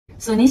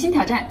索尼星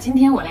挑战，今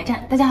天我来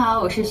战。大家好，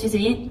我是徐紫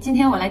茵，今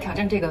天我来挑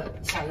战这个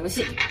小游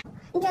戏。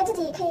你觉得自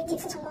己可以几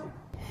次成功？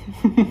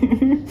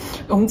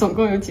我们总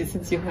共有几次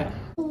机会？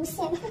无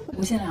限。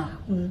无限啊？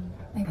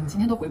那可能今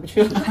天都回不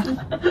去了。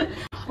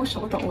我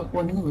手抖，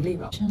我能努力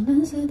吧？深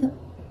蓝色的，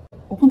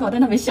我碰到但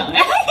它没响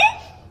哎。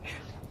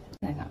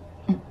来看，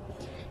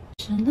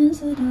深蓝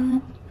色的，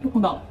又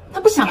碰到了，它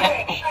不响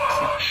哎。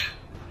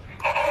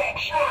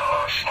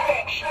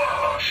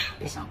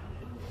别响，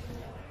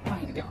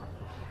换一个调。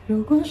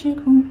如果是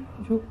空，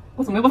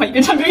我怎么没有办法一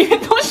边唱歌一边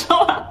动手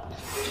啊？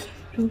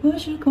如果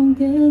是空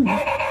点，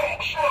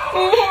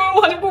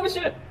我好像过不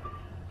去。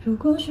如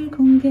果是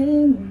空点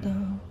到，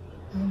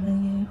我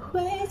们也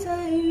会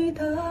再遇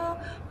到。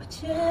我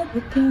戒不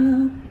掉，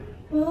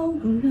忘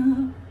不了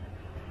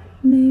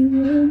你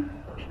温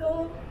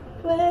柔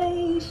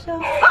微笑。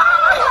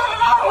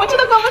我真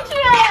的过不去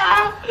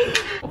啊！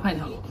我换一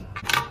条路，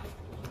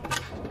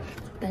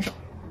单手。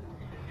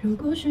如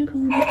果是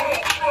空点，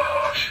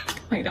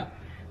换一条。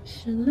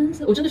深蓝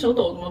色，我真的手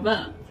抖怎么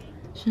办？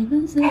深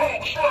蓝色，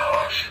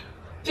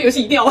这游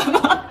戏一定要玩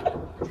吗？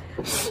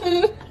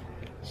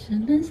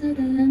深蓝色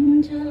的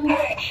蓝角。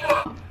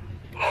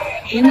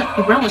天哪，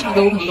你不让我唱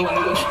歌，我可能都玩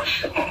不过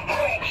去。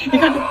你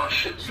看，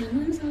深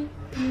蓝色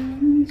的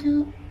蓝角，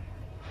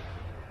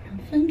让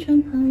帆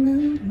船跑了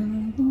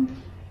吗？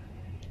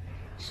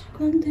时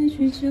光褪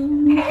去旧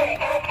梦。你直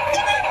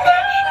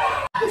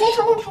接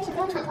从零开始，不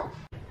用从头。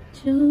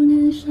旧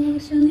年少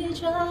像一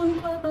张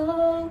画报。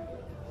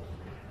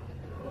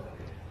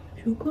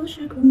如果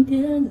时空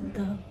颠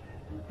倒，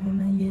我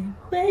们也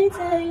会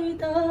再遇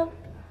到。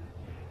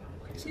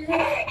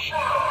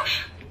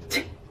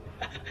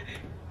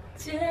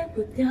戒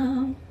不掉，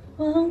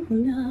忘不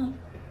了。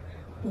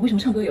我为什么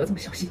唱歌也要这么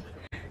小心？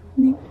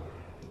你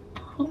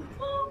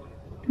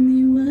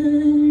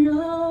温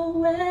柔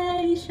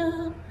微笑，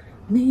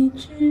你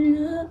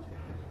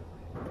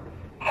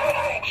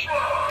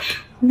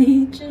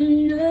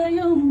炙热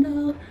拥抱，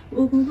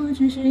我不过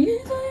只是一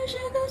座与世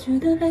隔绝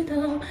的海岛，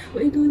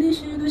唯独你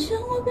是多向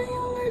我奔涌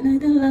而来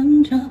的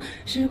浪潮，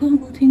时光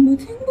不停环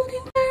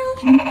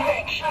绕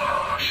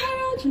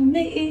着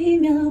每一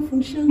秒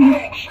风声。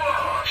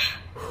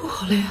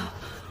好累啊，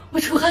我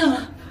出汗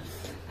了。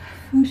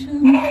风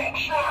声，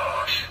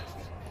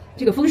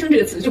这个风声这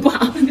个词就不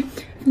好。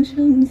风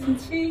声四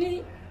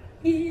起，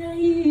一爱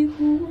一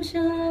呼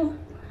啸，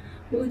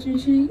我只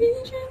是一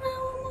只漫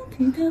无目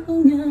的的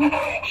候鸟，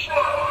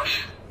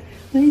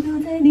唯独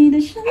在你的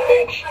身边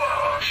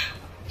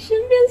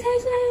才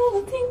算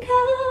有停靠。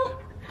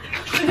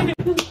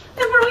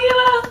太不容易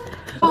了！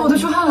哦，我都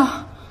出汗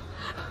了，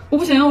我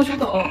不想要我手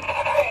抖。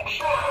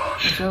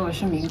我觉得我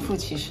是名副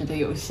其实的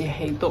游戏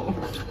黑洞。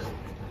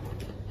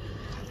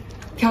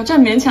挑战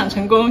勉强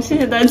成功，谢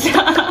谢大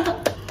家。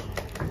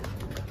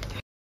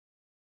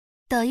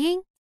抖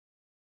音。